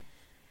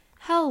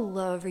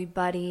Hello,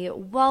 everybody.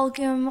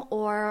 Welcome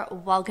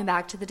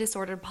back to the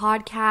Disordered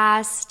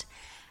Podcast.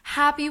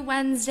 Happy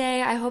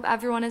Wednesday. I hope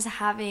everyone is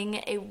having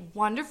a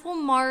wonderful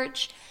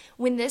March.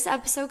 When this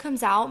episode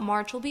comes out,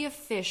 March will be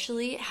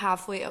officially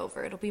halfway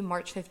over. It'll be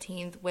March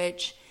 15th,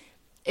 which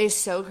is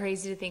so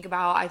crazy to think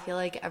about. I feel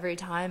like every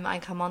time I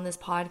come on this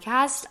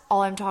podcast,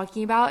 all I'm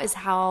talking about is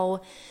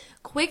how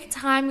quick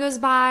time goes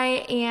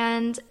by,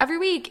 and every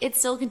week it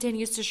still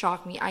continues to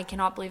shock me. I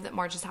cannot believe that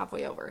March is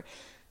halfway over.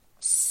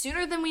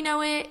 Sooner than we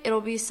know it,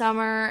 it'll be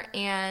summer,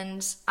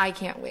 and I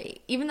can't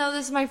wait. Even though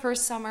this is my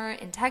first summer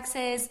in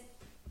Texas,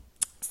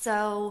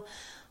 so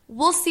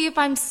we'll see if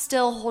I'm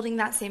still holding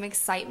that same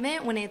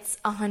excitement when it's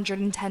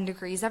 110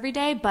 degrees every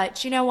day,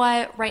 but you know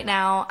what? Right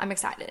now, I'm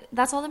excited.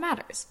 That's all that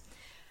matters.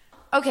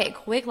 Okay,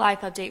 quick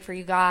life update for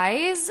you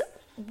guys.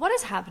 What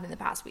has happened in the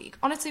past week?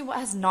 Honestly, what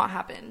has not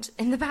happened?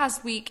 In the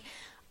past week,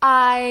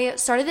 I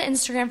started the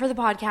Instagram for the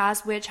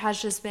podcast, which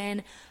has just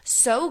been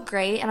so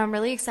great, and I'm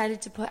really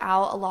excited to put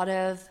out a lot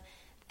of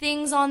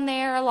things on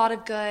there, a lot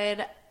of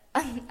good,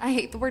 I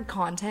hate the word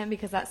content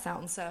because that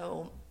sounds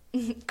so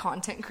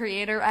content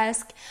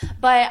creator-esque,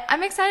 but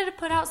I'm excited to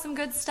put out some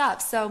good stuff,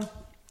 so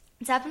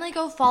definitely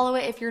go follow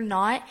it if you're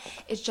not.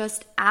 It's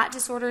just at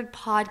Disordered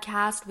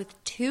Podcast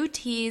with 2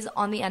 T's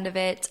on the end of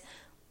it,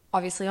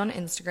 obviously on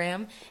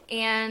Instagram.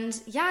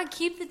 And yeah,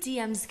 keep the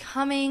DMs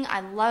coming. I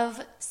love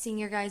seeing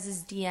your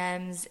guys'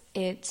 DMs.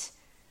 It,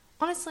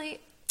 honestly,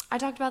 I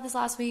talked about this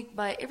last week,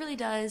 but it really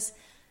does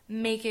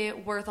make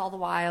it worth all the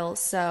while.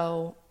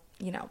 So,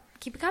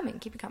 keep it coming.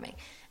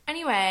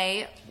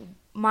 Anyway,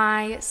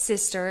 my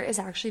sister is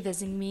actually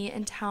visiting me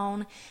in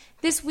town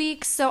this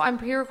week, so I'm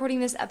pre-recording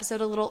this episode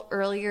a little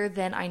earlier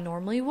than I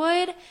normally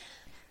would.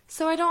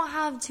 So I don't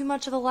have too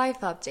much of a life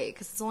update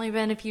because it's only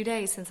been a few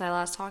days since I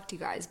last talked to you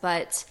guys.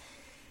 But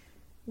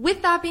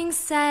with that being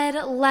said,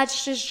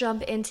 let's just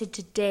jump into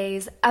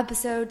today's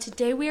episode.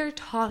 Today we are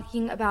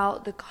talking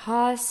about the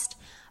cost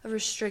of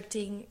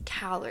restricting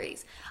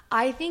calories.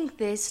 I think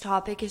this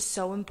topic is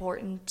so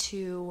important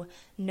to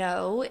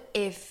know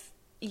if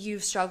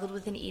you've struggled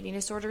with an eating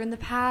disorder in the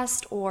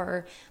past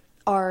or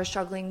are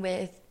struggling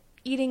with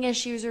eating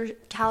issues or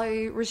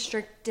calorie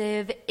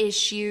restrictive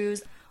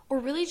issues, or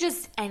really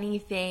just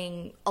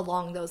anything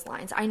along those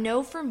lines. I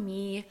know for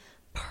me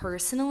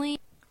personally,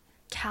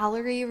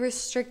 calorie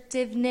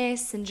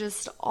restrictiveness and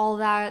just all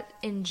that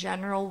in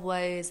general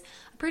was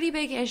a pretty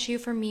big issue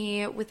for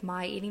me with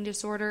my eating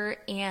disorder.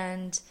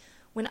 And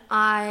when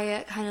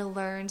I kind of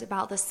learned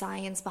about the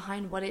science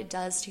behind what it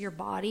does to your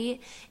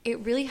body, it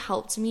really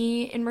helped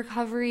me in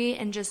recovery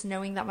and just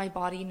knowing that my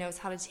body knows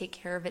how to take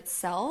care of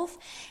itself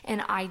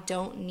and I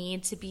don't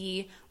need to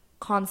be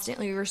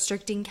constantly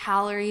restricting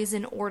calories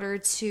in order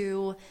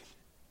to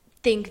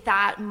think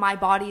that my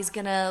body's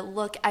gonna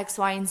look X,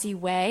 Y, and Z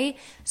way.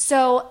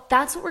 So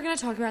that's what we're gonna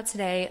talk about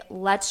today.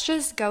 Let's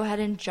just go ahead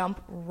and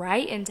jump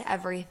right into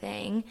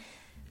everything.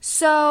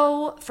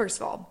 So first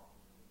of all,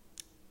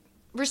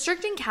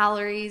 restricting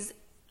calories,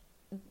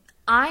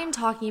 I'm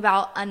talking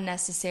about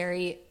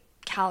unnecessary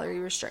calorie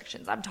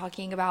restrictions. I'm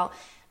talking about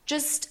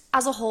just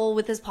as a whole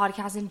with this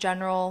podcast in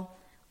general.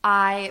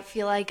 I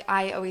feel like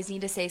I always need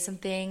to say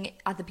something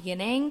at the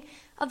beginning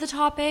of the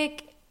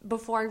topic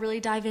before I really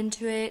dive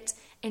into it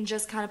and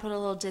just kind of put a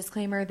little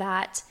disclaimer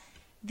that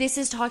this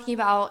is talking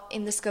about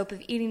in the scope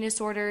of eating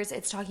disorders.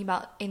 It's talking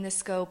about in the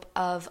scope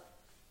of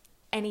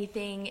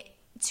anything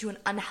to an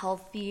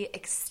unhealthy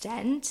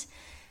extent.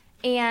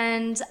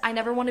 And I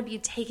never want to be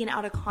taken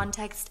out of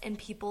context and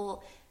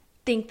people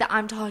think that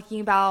I'm talking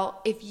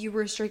about if you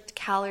restrict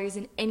calories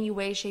in any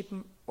way, shape,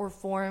 or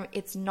form,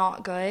 it's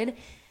not good.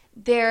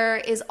 There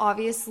is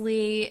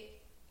obviously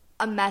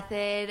a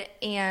method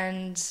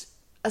and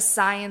a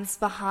science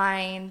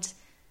behind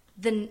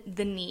the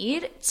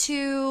need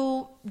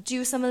to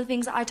do some of the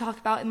things I talk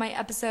about in my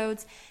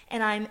episodes,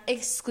 and I'm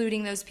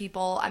excluding those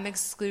people. I'm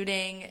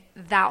excluding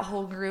that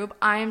whole group.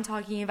 I am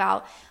talking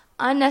about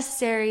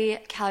unnecessary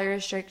calorie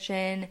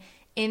restriction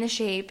in the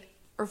shape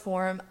or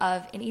form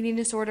of an eating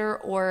disorder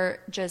or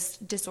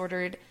just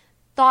disordered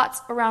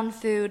thoughts around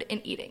food and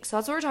eating. So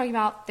that's what we're talking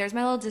about. There's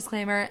my little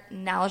disclaimer.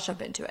 Now let's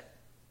jump into it.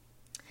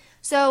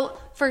 So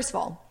first of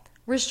all,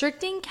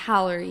 restricting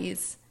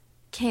calories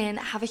can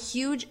have a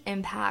huge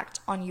impact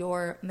on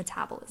your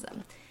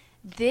metabolism.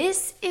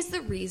 This is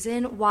the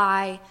reason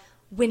why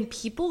when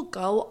people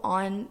go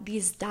on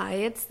these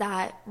diets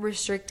that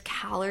restrict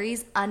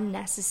calories how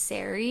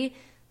many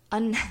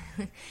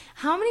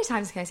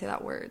times can I say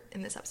that word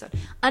in this episode?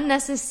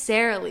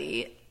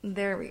 Unnecessarily,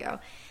 there we go.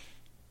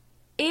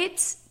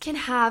 It can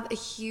have a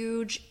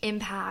huge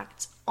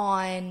impact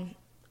on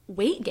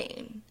weight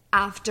gain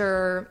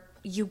after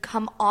you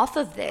come off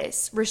of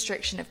this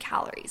restriction of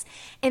calories.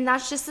 And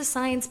that's just the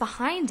science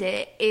behind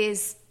it,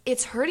 is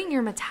it's hurting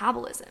your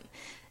metabolism.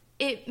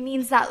 It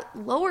means that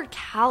lower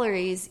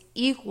calories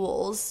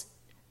equals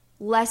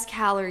less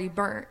calorie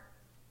burnt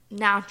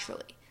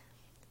naturally.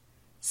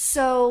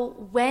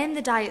 So when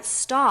the diet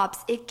stops,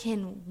 it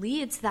can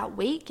lead to that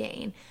weight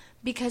gain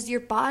because your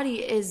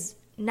body is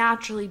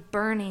naturally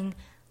burning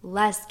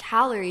less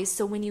calories.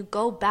 So when you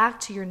go back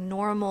to your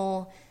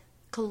normal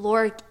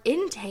caloric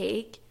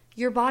intake,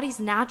 your body's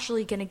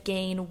naturally going to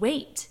gain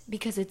weight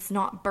because it's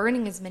not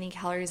burning as many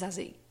calories as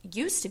it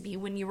used to be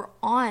when you were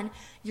on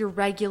your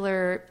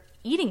regular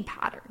eating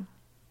pattern.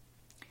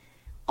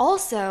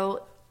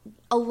 Also,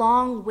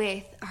 along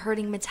with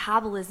hurting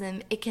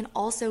metabolism, it can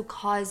also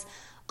cause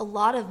a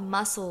lot of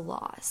muscle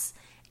loss.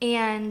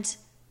 And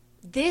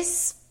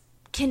this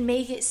can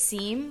make it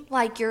seem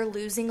like you're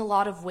losing a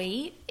lot of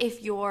weight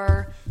if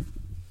you're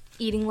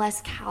eating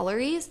less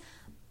calories.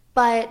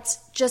 But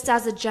just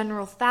as a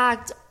general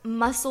fact,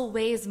 muscle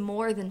weighs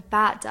more than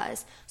fat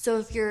does. So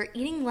if you're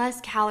eating less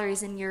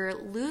calories and you're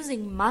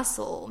losing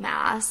muscle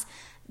mass,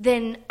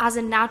 then as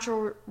a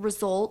natural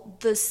result,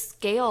 the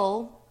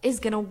scale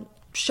is going to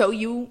show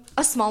you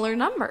a smaller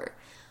number.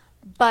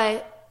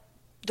 But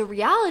the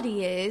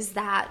reality is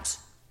that,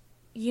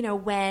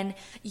 when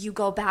you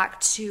go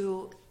back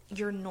to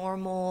your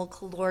normal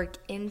caloric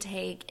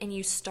intake and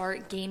you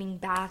start gaining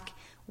back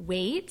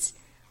weight,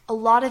 a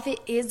lot of it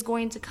is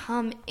going to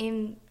come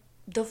in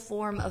the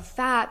form of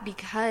fat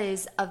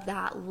because of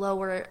that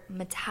lower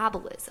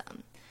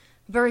metabolism.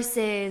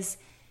 Versus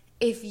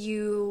if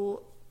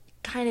you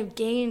kind of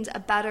gained a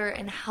better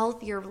and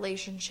healthier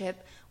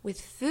relationship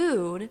with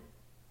food,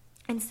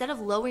 instead of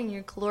lowering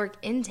your caloric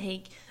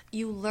intake,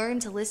 you learn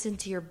to listen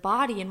to your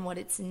body and what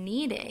it's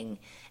needing.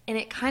 And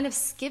it kind of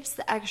skips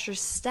the extra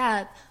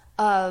step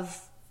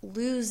of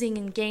losing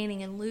and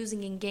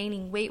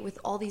gaining weight with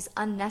all these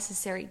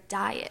unnecessary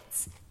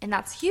diets. And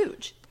that's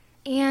huge.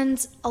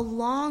 And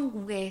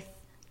along with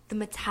the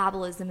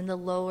metabolism and the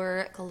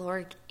lower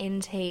caloric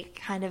intake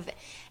kind of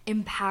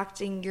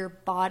impacting your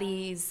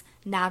body's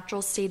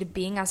natural state of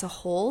being as a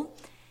whole,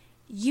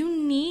 you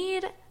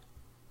need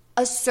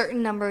a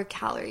certain number of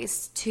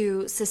calories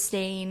to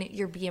sustain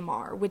your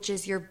BMR, which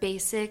is your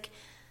basic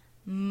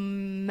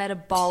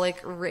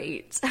metabolic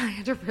rate. I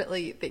had to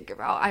really think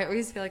about. I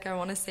always feel like I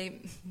want to say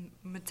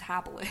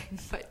metabolic,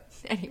 but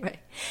anyway,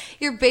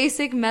 your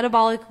basic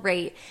metabolic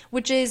rate,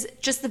 which is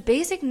just the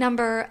basic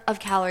number of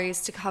calories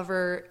to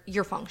cover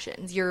your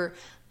functions, your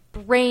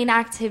brain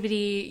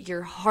activity,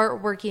 your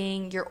heart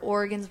working, your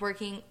organs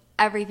working,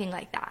 everything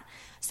like that.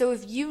 So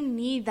if you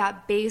need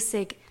that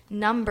basic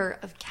number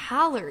of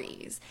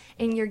calories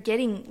and you're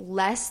getting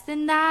less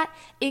than that,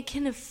 it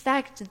can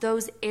affect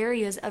those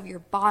areas of your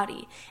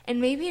body.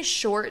 And maybe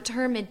short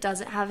term it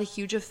doesn't have a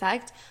huge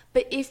effect,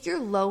 but if you're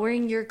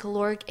lowering your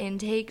caloric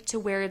intake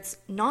to where it's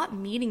not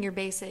meeting your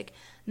basic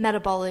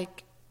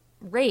metabolic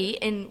rate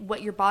and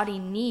what your body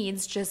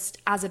needs just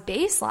as a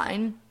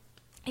baseline,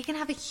 it can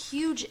have a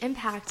huge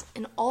impact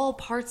in all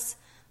parts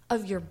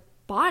of your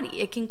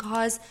body. It can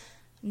cause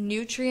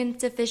nutrient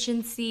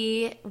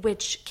deficiency,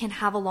 which can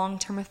have a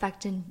long-term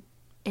effect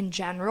in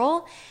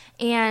general.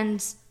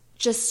 And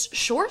just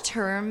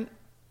short-term,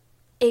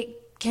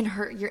 it can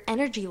hurt your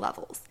energy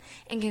levels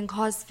and can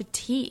cause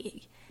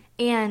fatigue.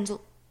 And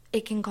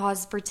it can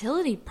cause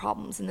fertility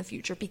problems in the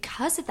future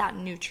because of that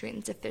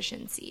nutrient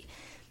deficiency.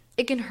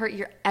 It can hurt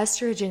your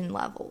estrogen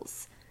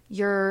levels.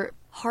 Your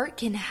heart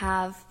can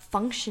have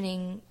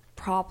functioning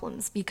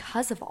problems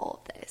because of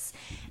all of this.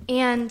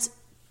 And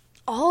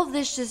all of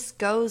this just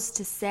goes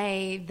to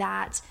say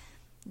that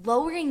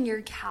lowering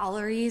your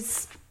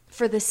calories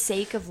for the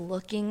sake of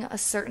looking a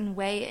certain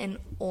way and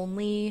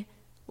only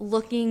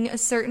looking a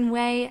certain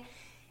way,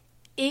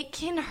 it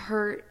can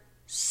hurt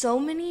so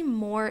many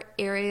more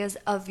areas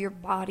of your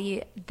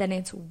body than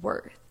it's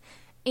worth.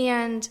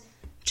 And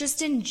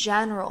just in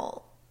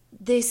general,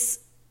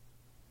 this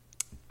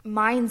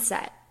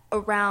mindset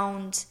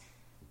around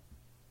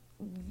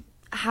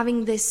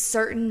having this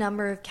certain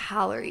number of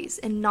calories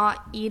and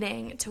not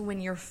eating to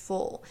when you're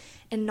full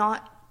and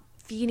not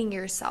feeding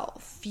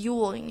yourself,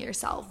 fueling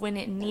yourself when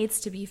it needs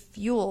to be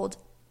fueled,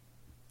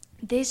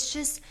 this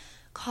just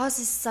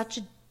causes such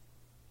a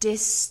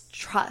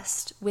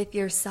distrust with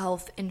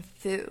yourself and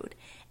food.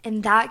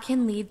 And that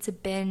can lead to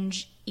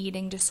binge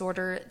eating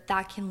disorder.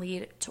 That can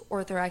lead to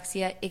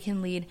orthorexia. It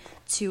can lead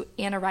to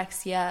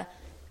anorexia,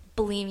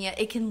 bulimia.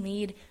 It can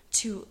lead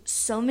to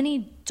so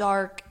many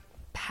dark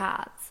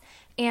paths.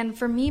 And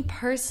for me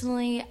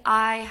personally,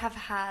 I have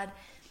had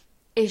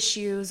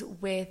issues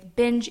with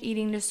binge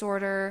eating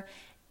disorder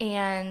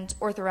and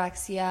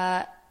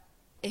orthorexia.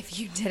 If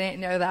you didn't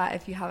know that,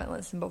 if you haven't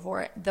listened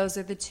before, those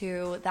are the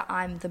two that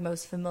I'm the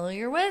most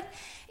familiar with.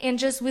 And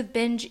just with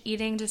binge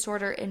eating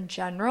disorder in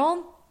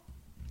general,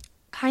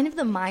 kind of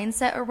the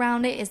mindset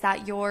around it is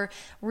that you're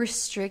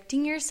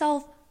restricting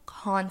yourself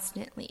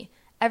constantly.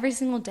 Every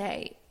single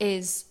day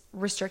is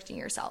restricting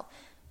yourself.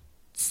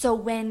 So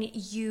when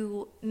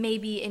you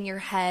maybe in your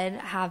head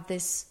have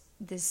this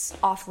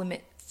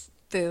off-limit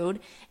food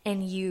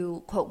and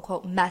you quote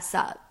unquote mess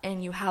up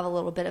and you have a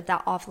little bit of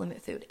that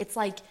off-limit food, it's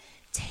like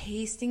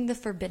tasting the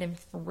forbidden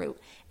fruit.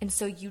 And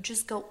so you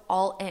just go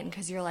all in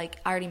because you're like,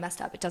 I already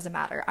messed up. It doesn't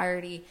matter. I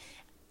already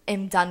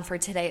am done for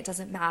today. It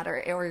doesn't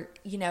matter. Or,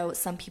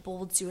 some people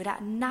will do it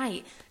at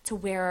night to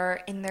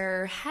where in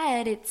their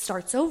head it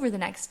starts over the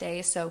next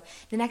day. So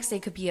the next day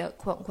could be a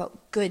quote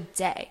unquote good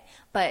day,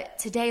 but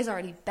today is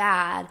already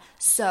bad.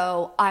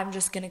 So I'm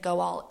just going to go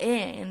all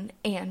in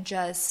and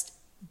just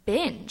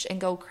binge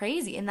and go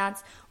crazy. And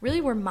that's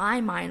really where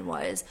my mind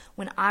was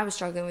when I was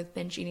struggling with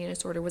binge eating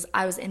disorder. Was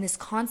I was in this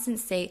constant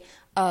state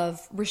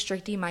of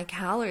restricting my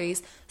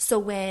calories. So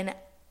when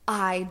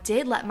I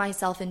did let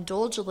myself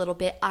indulge a little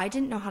bit, I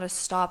didn't know how to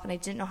stop and I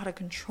didn't know how to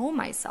control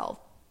myself.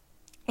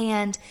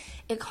 And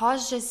it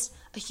caused just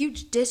a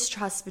huge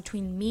distrust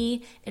between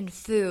me and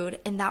food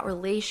and that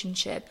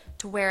relationship,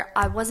 to where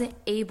I wasn't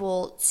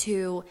able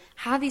to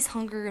have these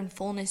hunger and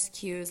fullness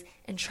cues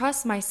and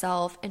trust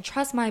myself and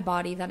trust my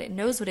body that it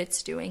knows what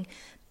it's doing,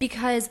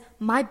 because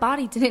my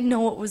body didn't know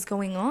what was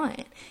going on.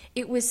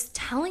 It was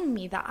telling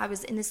me that I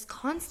was in this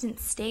constant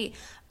state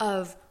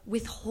of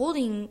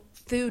withholding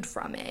food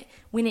from it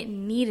when it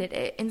needed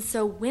it. And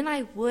so when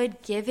I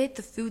would give it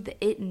the food that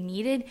it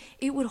needed,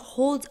 it would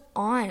hold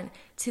on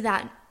to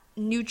that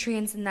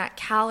nutrients and that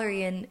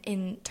calorie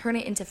and turn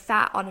it into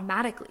fat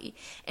automatically.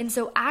 And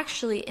so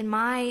actually, in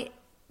my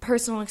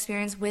personal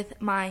experience with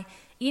my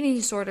eating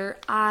disorder,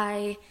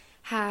 I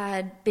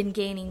had been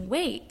gaining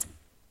weight,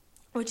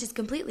 which is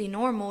completely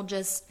normal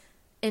just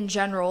in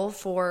general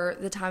for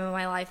the time of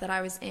my life that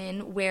I was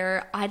in,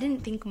 where I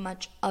didn't think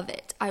much of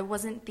it. I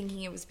wasn't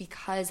thinking it was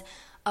because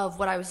of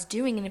what I was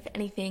doing. And if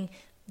anything,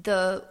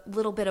 the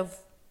little bit of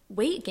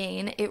weight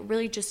gain, it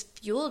really just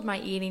fueled my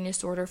eating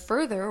disorder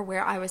further,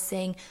 where I was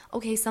saying,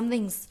 okay,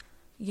 something's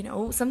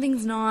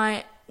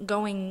not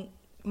going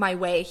my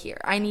way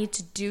here. I need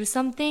to do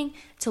something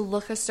to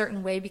look a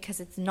certain way because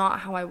it's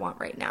not how I want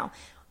right now.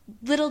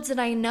 Little did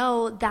I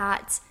know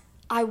that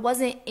I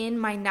wasn't in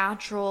my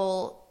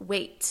natural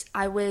weight.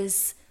 I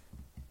was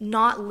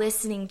not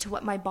listening to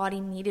what my body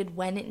needed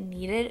when it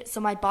needed, so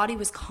my body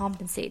was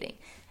compensating.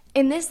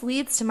 And this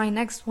leads to my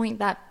next point,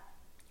 that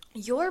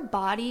your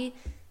body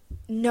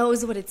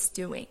knows what it's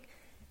doing.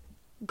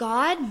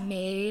 God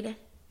made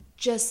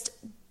just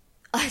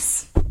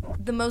us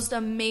the most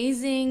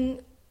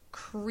amazing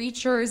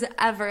creatures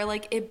ever.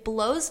 Like, it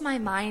blows my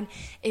mind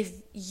if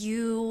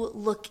you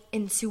look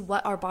into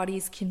what our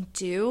bodies can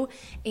do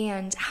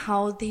and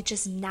how they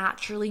just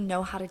naturally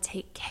know how to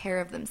take care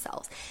of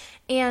themselves.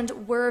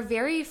 And we're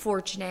very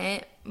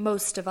fortunate,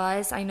 most of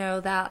us. I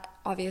know that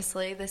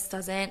obviously this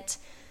doesn't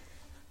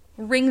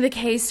ring the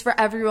case for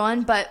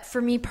everyone, but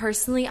for me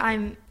personally,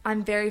 I'm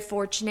very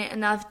fortunate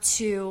enough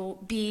to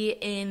be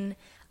in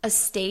a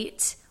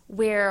state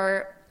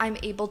where I'm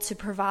able to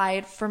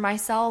provide for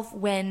myself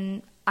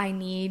when I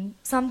need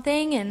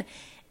something,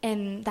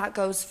 and that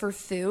goes for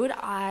food.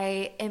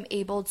 I am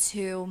able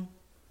to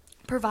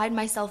provide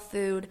myself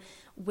food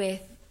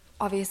with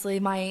obviously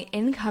my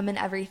income and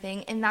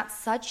everything, and that's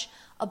such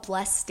a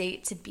blessed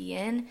state to be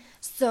in.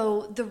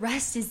 So the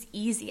rest is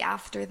easy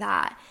after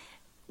that.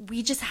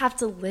 We just have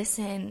to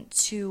listen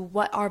to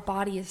what our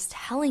body is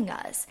telling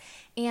us.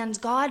 And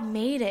God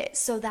made it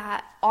so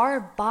that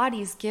our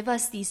bodies give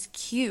us these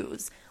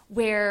cues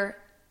where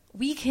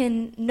we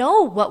can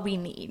know what we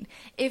need.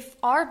 If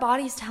our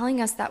body's telling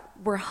us that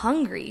we're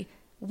hungry,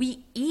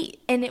 we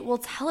eat, and it will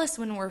tell us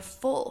when we're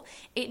full.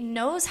 It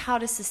knows how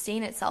to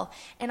sustain itself.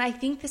 And I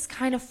think this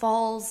kind of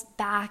falls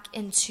back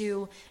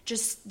into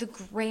just the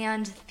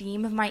grand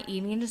theme of my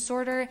eating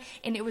disorder,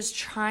 and it was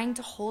trying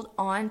to hold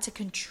on to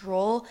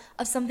control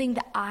of something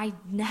that I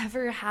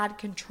never had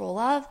control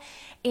of.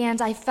 And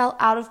I felt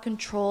out of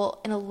control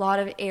in a lot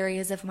of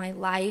areas of my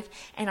life.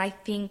 And I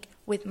think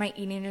with my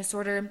eating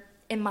disorder,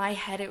 in my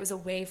head, it was a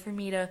way for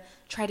me to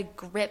try to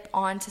grip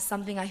onto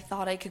something I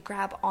thought I could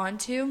grab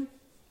onto,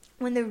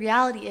 when the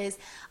reality is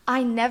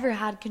I never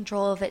had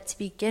control of it to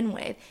begin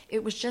with.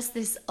 It was just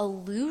this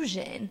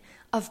illusion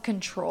of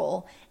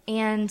control,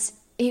 and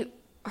it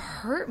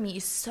hurt me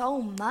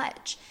so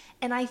much.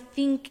 And I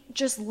think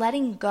just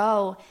letting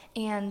go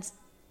and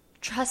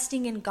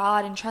trusting in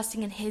God and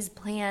trusting in His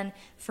plan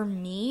for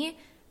me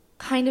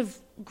kind of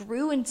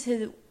grew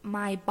into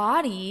my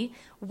body,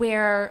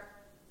 where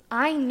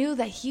I knew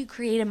that He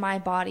created my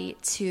body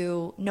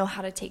to know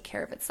how to take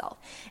care of itself.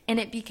 And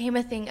it became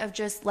a thing of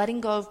just letting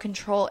go of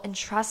control and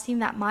trusting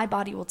that my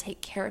body will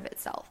take care of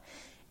itself.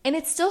 And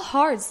it's still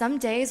hard. Some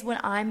days when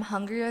I'm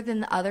hungrier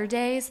than the other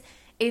days,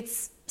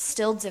 it's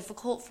still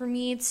difficult for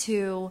me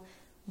to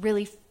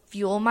really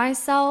fuel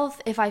myself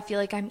if I feel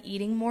like I'm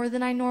eating more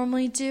than I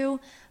normally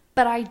do.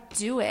 But I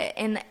do it.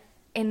 And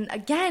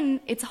again,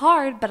 it's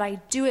hard, but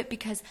I do it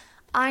because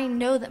I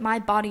know that my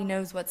body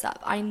knows what's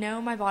up. I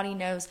know my body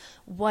knows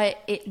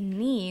what it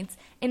needs,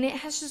 and it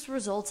has just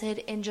resulted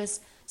in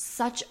just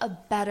such a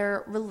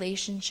better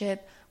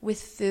relationship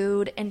with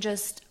food and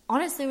just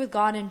honestly with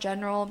God in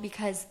general,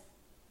 because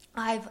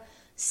I've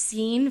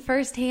seen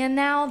firsthand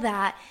now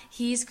that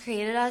He's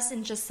created us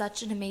in just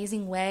such an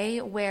amazing way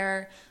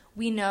where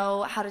we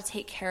know how to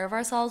take care of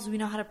ourselves, we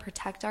know how to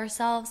protect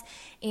ourselves,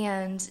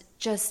 and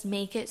just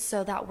make it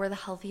so that we're the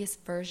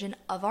healthiest version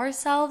of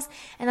ourselves.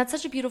 And that's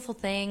such a beautiful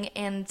thing.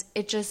 And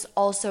it just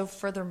also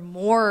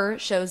furthermore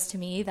shows to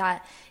me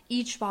that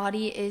each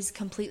body is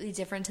completely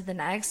different to the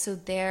next. So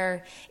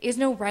there is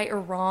no right or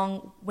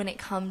wrong when it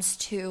comes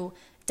to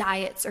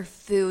diets or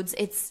foods.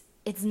 It's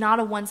not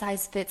a one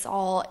size fits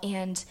all,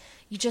 and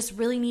you just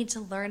really need to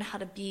learn how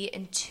to be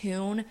in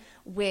tune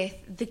with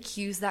the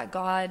cues that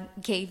God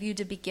gave you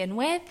to begin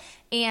with.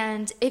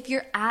 And if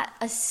you're at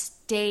a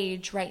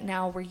stage right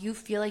now where you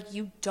feel like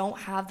you don't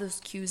have those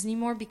cues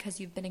anymore because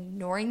you've been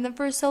ignoring them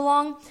for so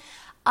long,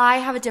 I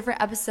have a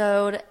different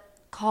episode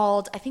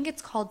called, I think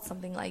it's called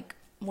something like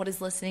what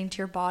does listening to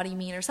your body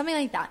mean, or something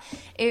like that.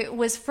 It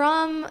was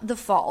from the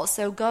fall,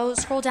 so go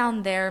scroll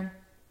down there,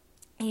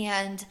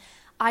 and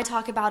I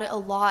talk about it a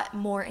lot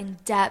more in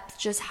depth,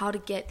 just how to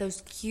get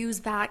those cues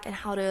back and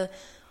how to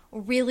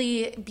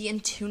really be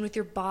in tune with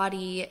your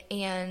body.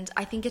 And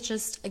I think it's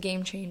just a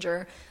game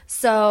changer.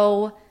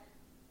 So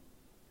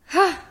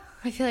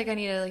I feel like I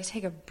need to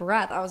take a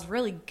breath. I was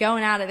really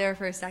going at it there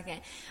for a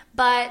second.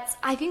 But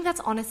I think that's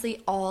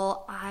honestly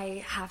all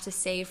I have to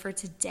say for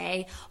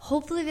today.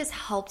 Hopefully this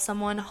helps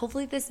someone.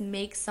 Hopefully this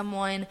makes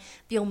someone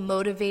feel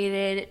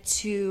motivated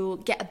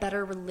to get a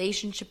better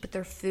relationship with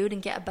their food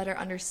and get a better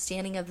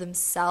understanding of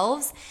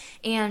themselves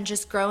and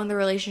just grow in the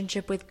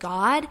relationship with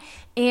God.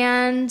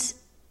 And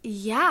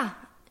yeah,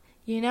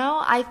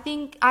 I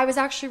think I was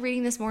actually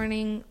reading this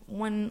morning,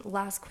 one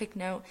last quick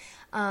note,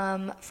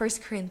 1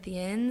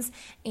 Corinthians.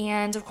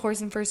 And of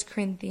course in 1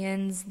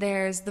 Corinthians,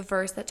 there's the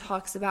verse that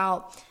talks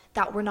about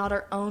that we're not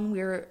our own.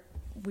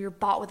 We're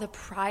bought with a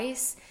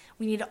price.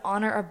 We need to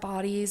honor our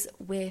bodies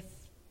with,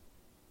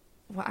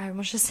 well, I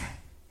almost just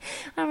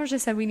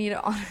said we need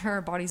to honor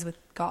our bodies with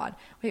God.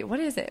 Wait,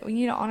 what is it? We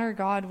need to honor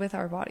God with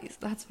our bodies.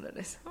 That's what it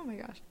is. Oh my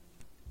gosh.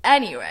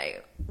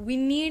 Anyway, we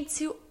need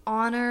to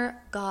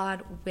honor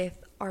God with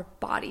our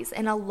bodies.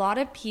 And a lot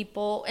of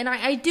people, and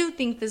I do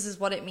think this is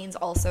what it means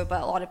also,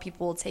 but a lot of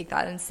people will take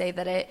that and say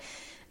that it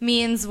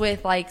means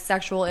with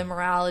sexual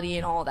immorality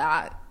and all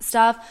that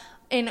stuff.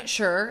 And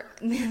sure,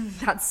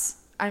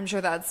 I'm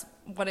sure that's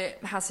what it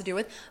has to do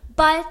with.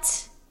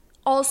 But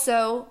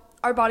also,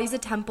 our body's a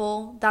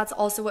temple. That's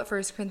also what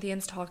 1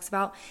 Corinthians talks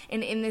about.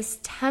 And in this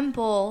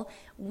temple,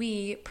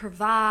 we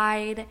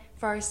provide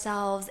for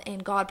ourselves,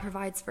 and God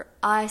provides for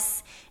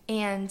us,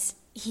 and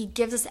He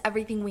gives us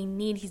everything we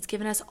need. He's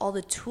given us all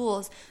the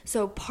tools.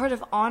 So part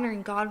of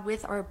honoring God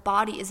with our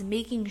body is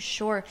making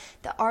sure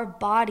that our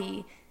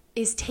body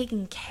is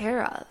taken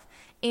care of.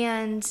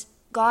 And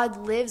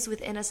God lives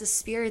within us, the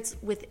Spirit's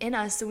within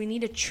us, so we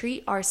need to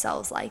treat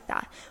ourselves like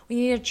that. We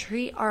need to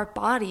treat our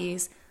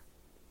bodies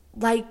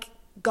like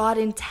God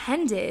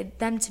intended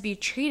them to be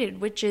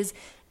treated, which is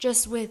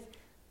just with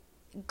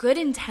good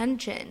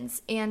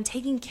intentions and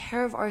taking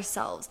care of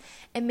ourselves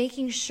and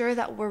making sure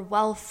that we're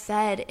well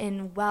fed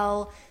and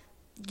well,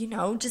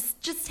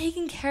 just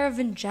taking care of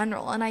in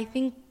general. And I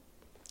think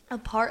a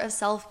part of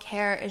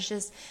self-care is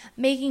just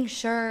making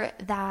sure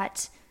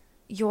that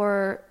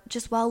you're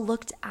just well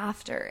looked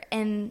after.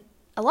 And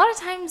a lot of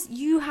times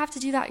you have to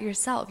do that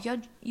yourself.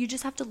 You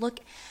just have to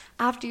look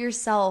after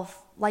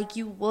yourself like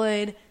you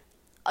would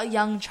a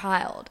young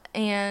child.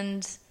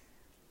 And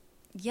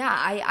yeah,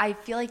 I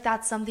feel like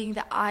that's something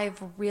that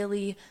I've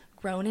really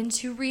grown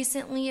into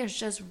recently, is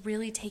just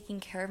really taking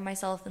care of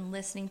myself and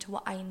listening to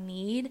what I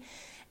need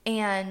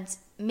and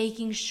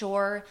making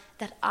sure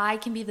that I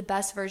can be the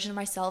best version of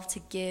myself to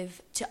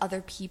give to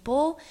other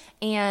people.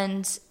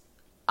 And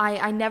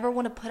I never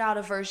want to put out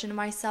a version of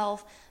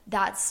myself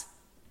that's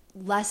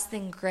less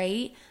than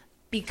great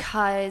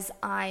because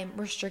I'm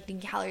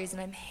restricting calories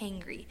and I'm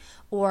hangry,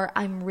 or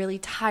I'm really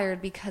tired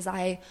because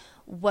I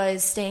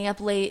was staying up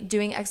late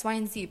doing X, Y,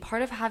 and Z.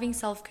 Part of having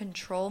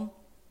self-control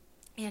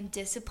and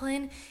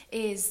discipline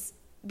is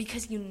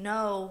because you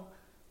know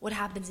what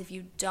happens if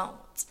you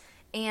don't.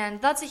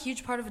 And that's a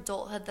huge part of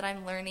adulthood that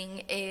I'm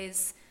learning,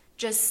 is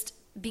just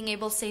being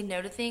able to say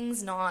no to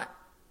things, not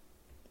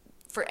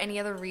for any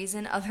other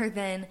reason other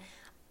than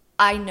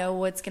I know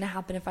what's going to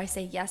happen if I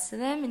say yes to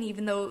them. And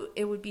even though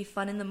it would be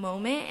fun in the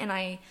moment, and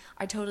I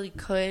totally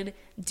could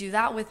do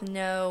that with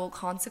no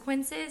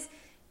consequences,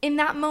 in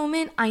that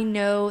moment, I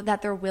know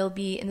that there will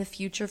be in the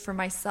future for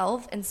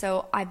myself. And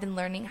so I've been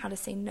learning how to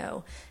say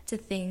no to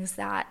things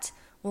that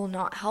will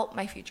not help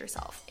my future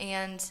self.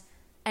 And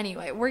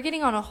anyway, we're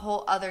getting on a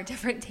whole other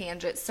different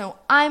tangent, so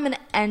I'm going to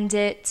end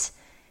it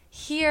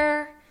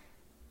here.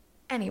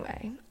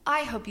 Anyway,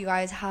 I hope you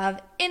guys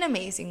have an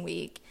amazing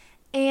week,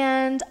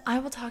 and I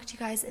will talk to you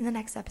guys in the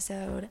next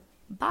episode.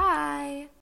 Bye!